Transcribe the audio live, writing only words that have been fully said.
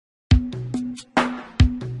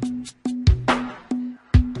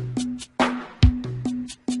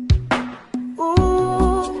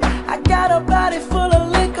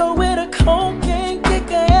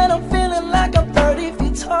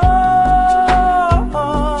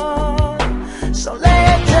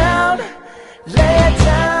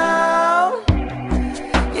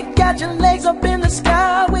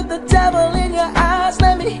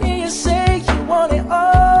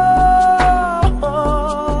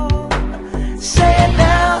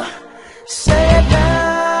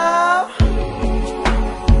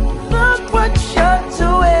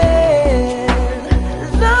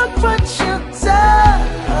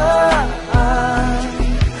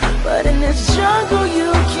jungle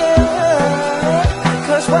you can run.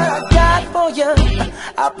 Cause what I got for you,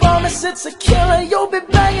 I promise it's a killer. You'll be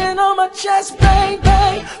banging on my chest, bang,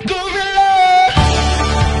 bang, gorilla.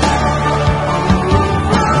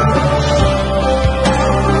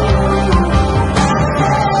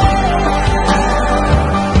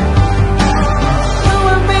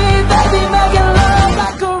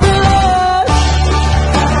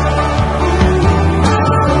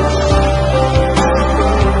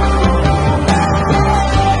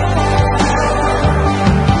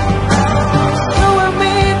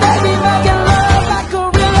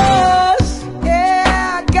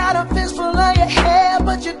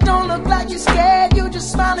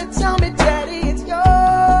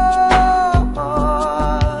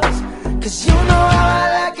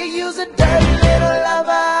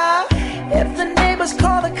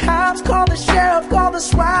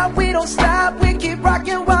 We don't stop, we keep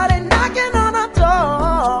rocking while they're knocking on our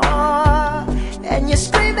door. And you're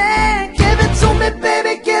screaming, give it to me,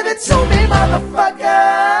 baby, give it to me,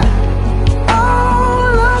 motherfucker. Oh,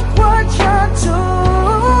 look what you're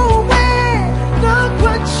doing, look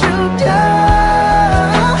what you've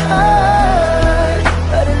done.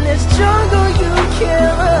 But in this jungle you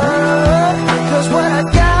can't run. Cause what I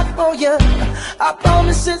got for you, I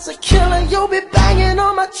promise it's a killer. You'll be banging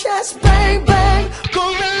on my chest, bang, bang,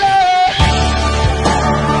 gorilla.